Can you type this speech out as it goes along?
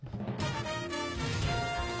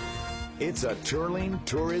It's a Turling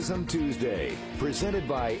Tourism Tuesday, presented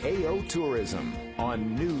by AO Tourism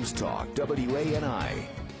on News Talk WANI.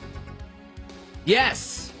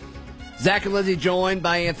 Yes! Zach and Lindsay joined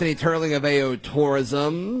by Anthony Turling of AO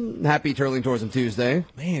Tourism. Happy Turling Tourism Tuesday.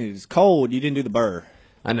 Man, it's cold. You didn't do the burr.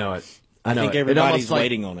 I know it. I think everybody's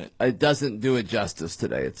waiting on it. It doesn't do it justice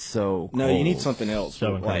today. It's so cold. No, you need something else.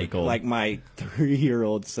 So cold. Like my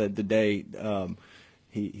 3-year-old said today,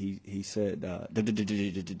 he said,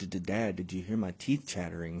 Dad, did you hear my teeth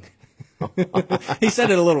chattering? He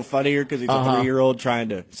said it a little funnier because he's a 3-year-old trying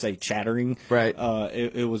to say chattering. Right.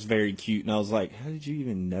 It was very cute, and I was like, how did you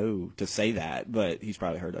even know to say that? But he's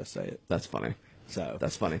probably heard us say it. That's funny. So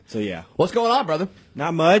That's funny. So, yeah. What's going on, brother?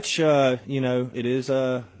 Not much. It is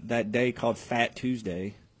that day called Fat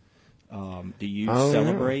Tuesday. Do you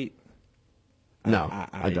celebrate? No,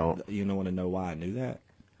 I don't. You don't want to know why I knew that?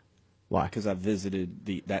 Why? Because I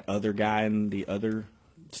visited that other guy in the other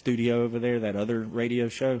studio over there, that other radio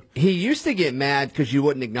show. He used to get mad because you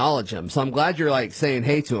wouldn't acknowledge him, so I'm glad you're, like, saying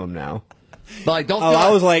hey to him now. But, like, don't. I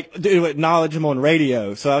was like, dude, acknowledge him on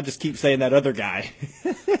radio, so I'll just keep saying that other guy.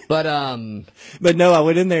 But no, I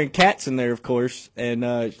went in there and Kat's in there, of course, and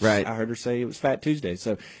right. I heard her say it was Fat Tuesday.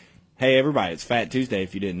 So, hey, everybody, it's Fat Tuesday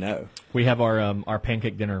if you didn't know. We have our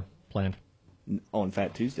pancake dinner planned On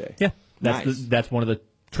Fat Tuesday. Yeah, Nice. That's one of the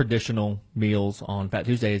traditional meals on Fat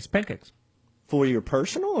Tuesday is pancakes. For your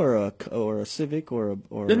personal or a civic or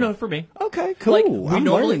No, for me. Okay, cool. Like, I'm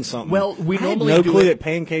learning something. Well, we I normally had do no clue it- that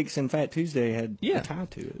pancakes and Fat Tuesday had a tie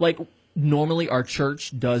to it. Like normally, our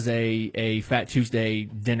church does a Fat Tuesday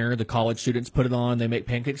dinner. The college students put it on. They make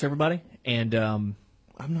pancakes for everybody, and I'm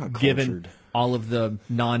not given cultured. all of the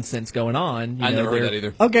nonsense going on, I never heard that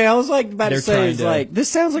either. Okay, I was like about to They're say, trying it's to- like this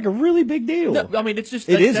sounds like a really big deal. No, I mean it's just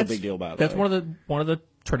It is a that's- big deal, by the That's way. one of the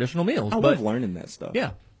traditional meals. I but love learning that stuff.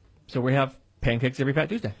 yeah, so we have pancakes every Fat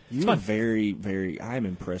Tuesday. It's You're fun. very, very. I am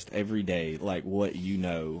impressed every day, like what you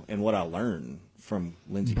know and what I learn from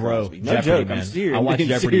Lindsey Bro, Crosby. No Jeopardy, joke, man. I'm serious. I watched being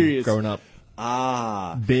Jeopardy serious. growing up.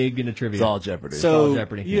 Big into trivia. It's all Jeopardy. So all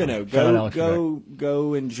Jeopardy, you yeah. know, Shout out Alex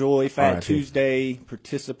go enjoy Fat R.I.P. Tuesday.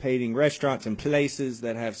 Participating restaurants and places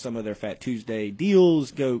that have some of their Fat Tuesday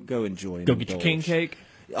deals. Go enjoy. And Go get your indulge. king cake.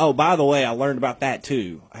 Oh, by the way, I learned about that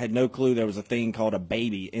too. I had no clue there was a thing called a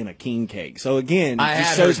baby in a king cake. So again, I it had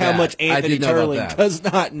just shows heard how that. much I Anthony did know about Turling that. does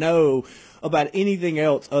not know about anything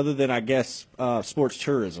else other than, I guess, sports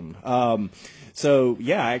tourism. So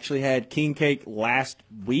yeah, I actually had king cake last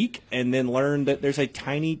week, and then learned that there's a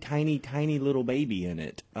tiny, tiny, tiny little baby in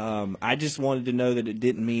it. I just wanted to know that it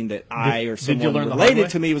didn't mean that I or did you someone learn the hard way?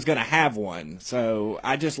 related to me was going to have one. So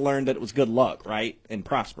I just learned that it was good luck, right, and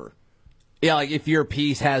prosper. Yeah, like if your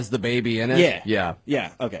piece has the baby in it. Yeah. Yeah.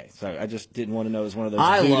 Okay. So I just didn't want to know it was one of those.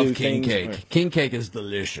 I voodoo love king things cake. where- King cake is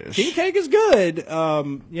delicious. King cake is good.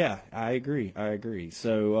 Yeah, I agree.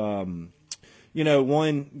 So,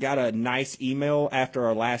 one got a nice email after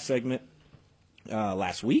our last segment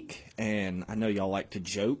last week, and I know y'all like to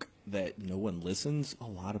joke that no one listens. A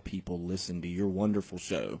lot of people listen to your wonderful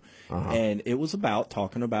show, and it was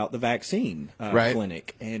talking about the vaccine Right.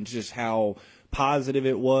 clinic and just how positive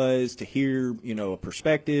it was to hear, a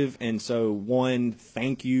perspective. And so,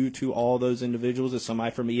 thank you to all those individuals. As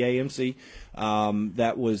somebody from EAMC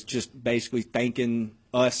that was just basically thanking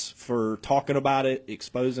us for talking about it,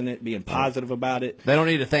 exposing it, being positive about it. They don't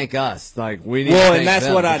need to thank us. Like we need. to Well, thank and that's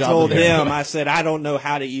them. what The I job told that they're them. doing. I said, I don't know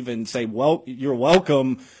how to even say, well, you're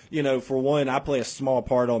welcome. For one, I play a small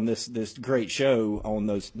part on this great show on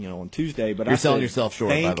those, on Tuesday. But You're I selling said, yourself short,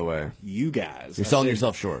 by thank the way. You guys, You're I selling said,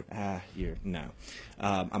 yourself short.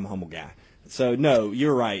 I'm a humble guy. So, no,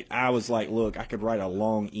 you're right. I was like, look, I could write a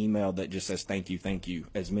long email that just says thank you,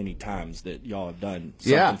 as many times that y'all have done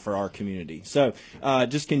something Yeah. for our community. So,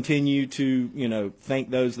 just continue to, thank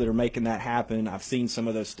those that are making that happen. I've seen some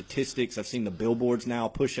of those statistics. I've seen the billboards now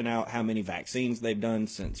pushing out how many vaccines they've done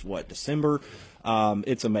since, December.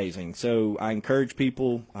 It's amazing. So, I encourage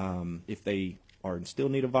people, if they are in still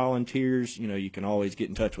need of volunteers, you can always get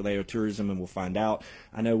in touch with AO Tourism and we'll find out.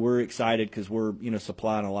 I know we're excited because we're,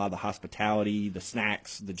 supplying a lot of the hospitality, the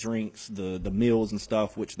snacks, the drinks, the meals and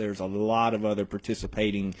stuff, which there's a lot of other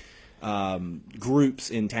participating groups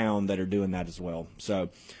in town that are doing that as well. So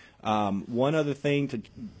one other thing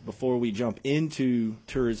before we jump into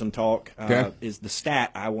tourism talk is the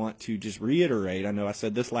stat I want to just reiterate. I know I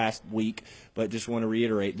said this last week, but just want to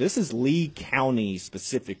reiterate. This is Lee County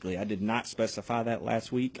specifically. I did not specify that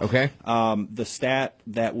last week. Okay. The stat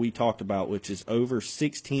that we talked about, which is over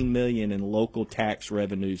 $16 million in local tax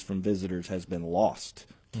revenues from visitors, has been lost.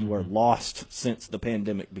 Keyword lost since the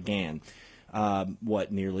pandemic began.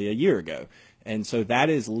 Nearly a year ago. And so that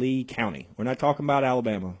is Lee County. We're not talking about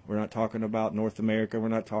Alabama. We're not talking about North America. We're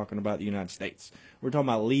not talking about the United States. We're talking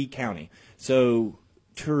about Lee County. So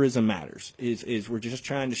tourism matters. Is we're just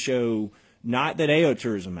trying to show not that AO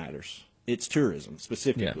tourism matters. It's tourism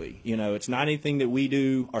specifically. Yeah. It's not anything that we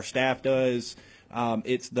do, our staff does.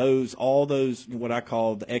 It's all those what I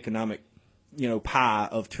call the economic, pie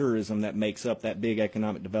of tourism that makes up that big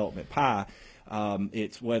economic development pie.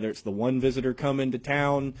 It's whether it's the one visitor coming to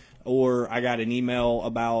town, or I got an email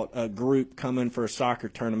about a group coming for a soccer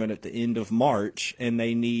tournament at the end of March, and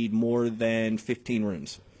they need more than 15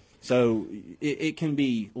 rooms. So it can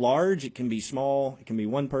be large, it can be small, it can be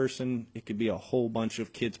one person, it could be a whole bunch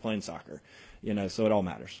of kids playing soccer. So it all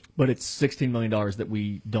matters. But it's $16 million that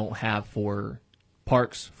we don't have for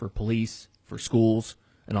parks, for police, for schools,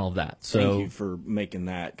 and all of that. So thank you for making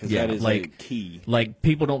that, because that is a key. Like,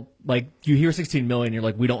 people don't, you hear $16 million, you're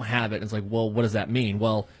like, we don't have it. And it's like, well, what does that mean?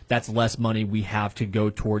 Well, that's less money we have to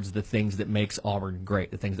go towards the things that makes Auburn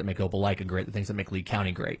great, the things that make Opelika great, the things that make Lee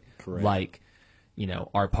County great. Correct. Like,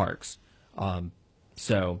 our parks. And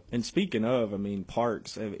speaking of,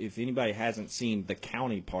 parks, if anybody hasn't seen the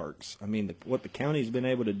county parks, what the county's been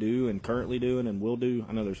able to do and currently doing and will do,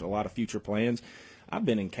 I know there's a lot of future plans. I've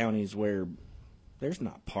been in counties where there's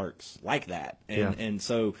not parks like that. And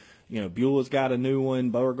so, Beulah's got a new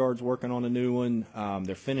one. Beauregard's working on a new one.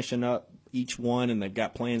 They're finishing up each one, and they've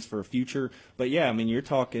got plans for a future. But, yeah, you're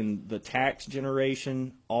talking the tax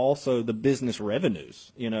generation, also the business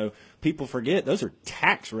revenues. People forget those are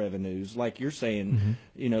tax revenues, like you're saying,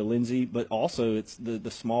 Lindsay, but also it's the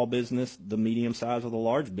small business, the medium size, or the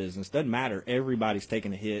large business. Doesn't matter. Everybody's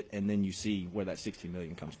taking a hit, and then you see where that $60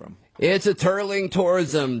 million comes from. It's a Turling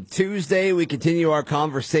Tourism Tuesday. We continue our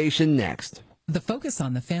conversation next. The Focus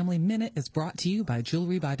on the Family Minute is brought to you by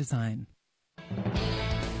Jewelry by Design.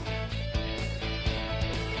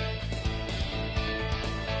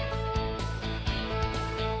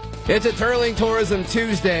 It's a Turling Tourism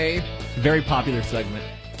Tuesday. Very popular segment.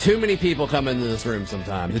 Too many people come into this room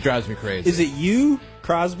sometimes. It drives me crazy. Is it you,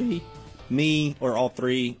 Crosby, me, or all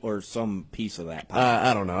three, or some piece of that pie?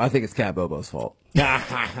 I don't know. I think it's Cat Bobo's fault. When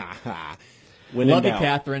Love in it, doubt.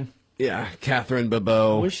 Catherine. Yeah, Catherine I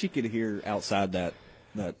Bobo. wish she could hear outside that.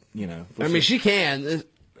 She can.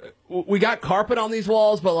 We got carpet on these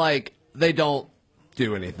walls, but they don't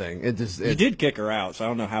do anything. You did kick her out, so I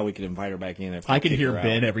don't know how we could invite her back in. If I can kick hear her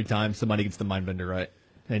Ben out. every time somebody gets the mind bender right,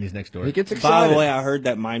 and he's next door. He gets By excited. the way, I heard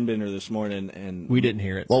that Mindbender this morning, and We didn't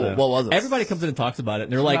hear it. What so. was it? Everybody comes in and talks about it,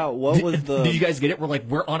 and they're like, what was the- Did you guys get it? We're like,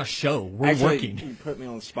 we're on a show. We're actually, working. you put me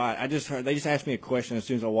on the spot. I just heard they just asked me a question as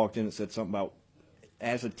soon as I walked in. It said something about,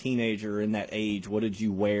 as a teenager in that age, what did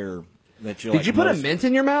you wear that you're Did you put a mint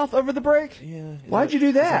in your mouth over the break? Yeah. Why'd you do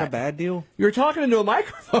Is that that? a bad deal? You were talking into a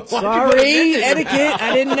microphone. Why'd you put a Sorry, mint in your etiquette. mouth?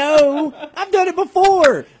 I didn't know. I've done it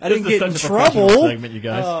before. I didn't This is get in such a professional trouble. segment, you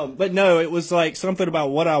guys. But no, it was like something about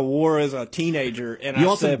what I wore as a teenager. And You I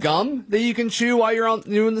want some said, gum that you can chew while you're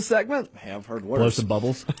doing the segment? Hey, I've heard Blow worse. some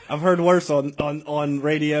bubbles. I've heard worse on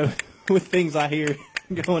radio with things I hear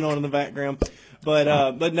going on in the background.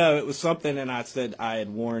 But no, it was something, and I said I had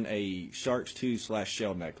worn a Shark's Tooth /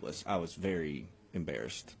 shell necklace. I was very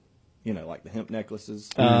embarrassed. Like the hemp necklaces.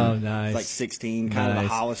 Oh, nice. It's like 16, kind of the Nice.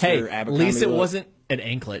 Hollister, Hey, Abercrombie at least it look. wasn't an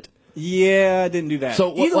anklet. Yeah, I didn't do that.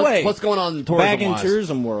 So either way, what's going on in back in tourism-wise?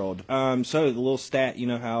 tourism world? So the little stat,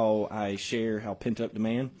 how I share how pent up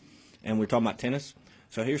demand, and we're talking about tennis.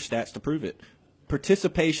 So here's stats to prove it.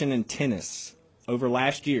 Participation in tennis over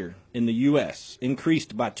last year in the U.S.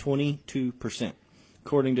 increased by 22%,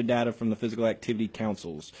 according to data from the Physical Activity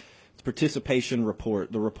Council's participation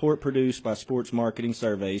report. The report, produced by Sports Marketing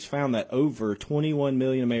Surveys, found that over 21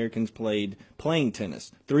 million Americans playing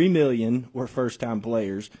tennis. 3 million were first-time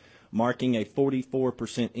players, marking a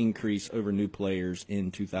 44% increase over new players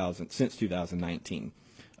since 2019.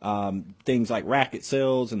 Things like racket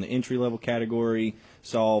sales in the entry-level category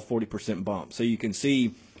saw a 40% bump. So you can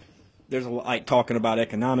see there's talking about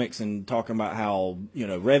economics and talking about how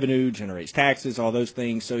revenue generates taxes, all those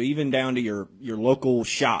things. So even down to your local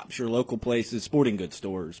shops, your local places, sporting goods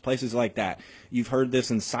stores, places like that. You've heard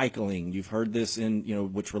this in cycling. You've heard this in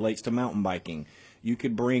which relates to mountain biking. You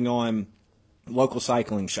could bring on local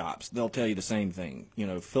cycling shops. They'll tell you the same thing.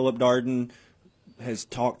 Philip Darden has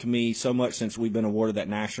talked to me so much since we've been awarded that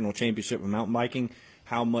national championship of mountain biking.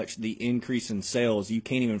 How much the increase in sales, you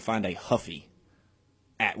can't even find a Huffy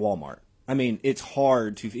at Walmart. It's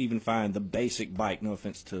hard to even find the basic bike, no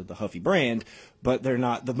offense to the Huffy brand, but they're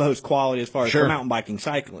not the most quality as far as for mountain biking,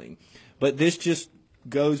 cycling. But this just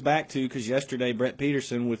goes back to, because yesterday Brett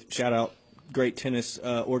Peterson, with shout out great tennis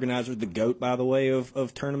organizer, the GOAT, by the way,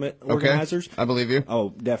 of tournament organizers. I believe you.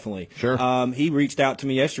 Oh, definitely. Sure. He reached out to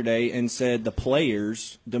me yesterday and said the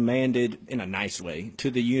players demanded, in a nice way,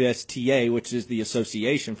 to the USTA, which is the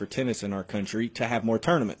association for tennis in our country, to have more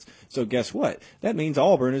tournaments. So guess what? That means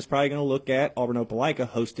Auburn is probably going to look at Auburn-Opelika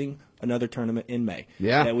hosting another tournament in May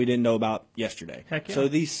that we didn't know about yesterday. Heck yeah. So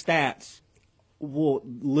these stats will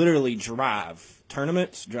literally drive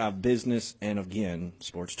tournaments, drive business, and again,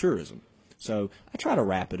 sports tourism. So I try to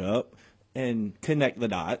wrap it up and connect the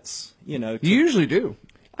dots. You usually do.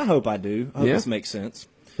 I hope I do. I hope this makes sense.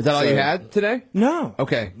 Is that all you had today? No.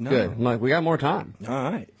 Okay, No. good. I'm like, we got more time.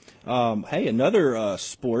 All right. Hey, another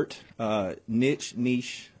sport,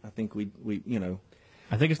 niche. I think we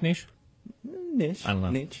I think it's niche. niche. I don't know.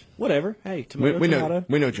 Niche. Whatever. Hey, We tomato.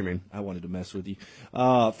 know what you mean. I wanted to mess with you.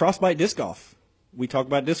 Frostbite disc golf. We talk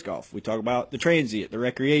about disc golf. We talk about the transient, the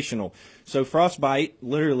recreational. So frostbite,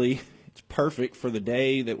 literally, it's perfect for the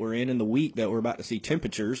day that we're in and the week that we're about to see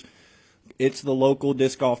temperatures. It's the local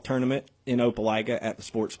disc golf tournament in Opelika at the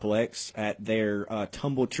Sportsplex at their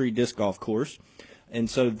Tumbletree Disc Golf Course. And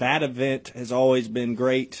so that event has always been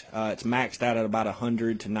great. It's maxed out at about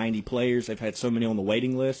 100 to 90 players. They've had so many on the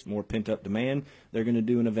waiting list, more pent-up demand. They're going to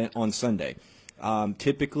do an event on Sunday.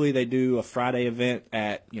 Typically, they do a Friday event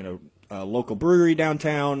at, a local brewery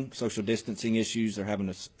downtown. Social distancing issues, they're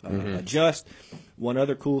having to adjust. One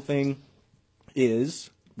other cool thing is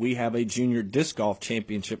we have a junior disc golf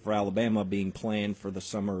championship for Alabama being planned for the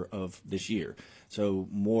summer of this year. So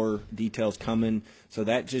more details coming. So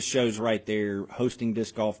that just shows right there, hosting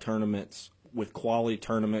disc golf tournaments with quality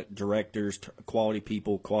tournament directors, quality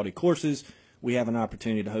people, quality courses. We have an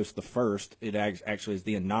opportunity to host the first. It actually is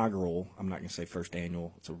the inaugural. I'm not going to say first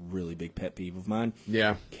annual. It's a really big pet peeve of mine.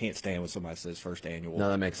 Yeah. Can't stand when somebody says first annual. No,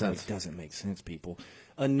 that makes sense. It doesn't make sense, people.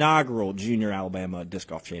 Inaugural Junior Alabama Disc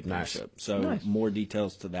Golf Championship. Nice. So more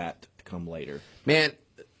details to that to come later. Man,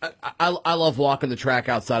 I love walking the track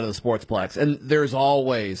outside of the Sportsplex, and there's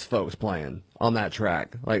always folks playing on that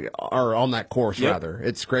track, or on that course, rather.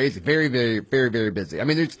 It's crazy. Very, very, very, very busy. I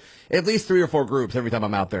mean, there's at least 3 or 4 groups every time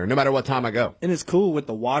I'm out there, no matter what time I go. And it's cool with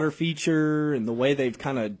the water feature and the way they've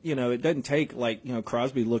kind of, it doesn't take,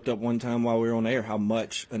 Crosby looked up one time while we were on air how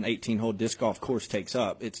much an 18-hole disc golf course takes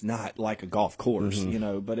up. It's not like a golf course,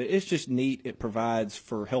 but it's just neat. It provides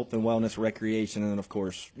for health and wellness, recreation, and then, of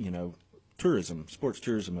course, tourism, sports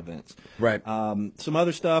tourism events. Right. Some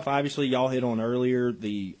other stuff, obviously, y'all hit on earlier,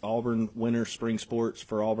 the Auburn Winter Spring Sports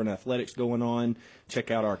for Auburn Athletics going on. Check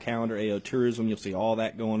out our calendar, AO Tourism. You'll see all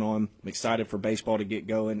that going on. I'm excited for baseball to get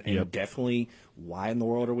going. And definitely, why in the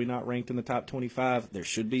world are we not ranked in the top 25? There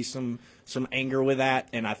should be some anger with that,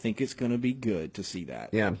 and I think it's going to be good to see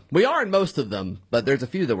that. Yeah. We are in most of them, but there's a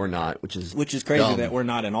few that we're not, which is crazy dumb. that we're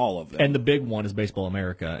not in all of them. And the big one is Baseball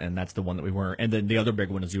America, and that's the one that we weren't. And then the other big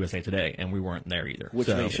one is USA Today, and we weren't there either. Which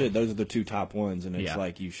they should. Those are the 2 top ones, and it's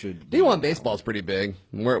like you should. D1 baseball is pretty big.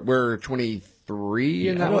 We're 23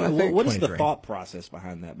 in that one, I think. What is the 23. thought process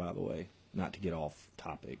behind that, by the way? Not to get off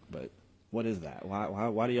topic, but what is that?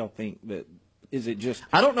 Why do y'all think that? Is it just?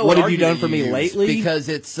 I don't know what have argument you done for me use, lately? Because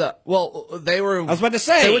it's they were. I was about to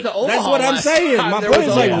say. They went to Omaha that's what I'm last saying. time. My There point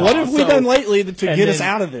was is like, Omaha, what have we so- done lately to get us then-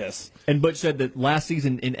 out of this? And Butch said that last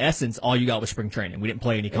season, in essence, all you got was spring training. We didn't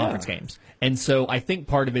play any conference games. And so I think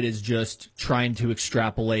part of it is just trying to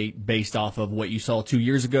extrapolate based off of what you saw 2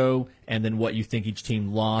 years ago and then what you think each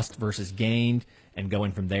team lost versus gained and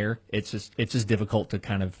going from there. It's just difficult to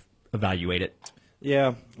kind of evaluate it.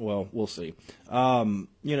 Yeah, well, we'll see. One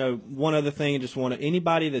other thing, I just want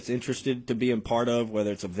anybody that's interested to be a part of,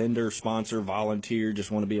 whether it's a vendor, sponsor, volunteer,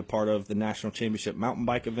 just want to be a part of the National Championship Mountain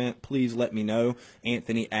Bike event, please let me know.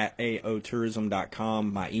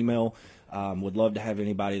 Anthony@aotourism.com, my email. Would love to have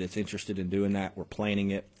anybody that's interested in doing that. We're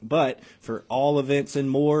planning it. But for all events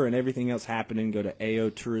and more and everything else happening, go to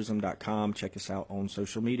aotourism.com. Check us out on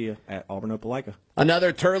social media at Auburn Opelika.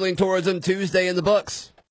 Another Turling Tourism Tuesday in the books.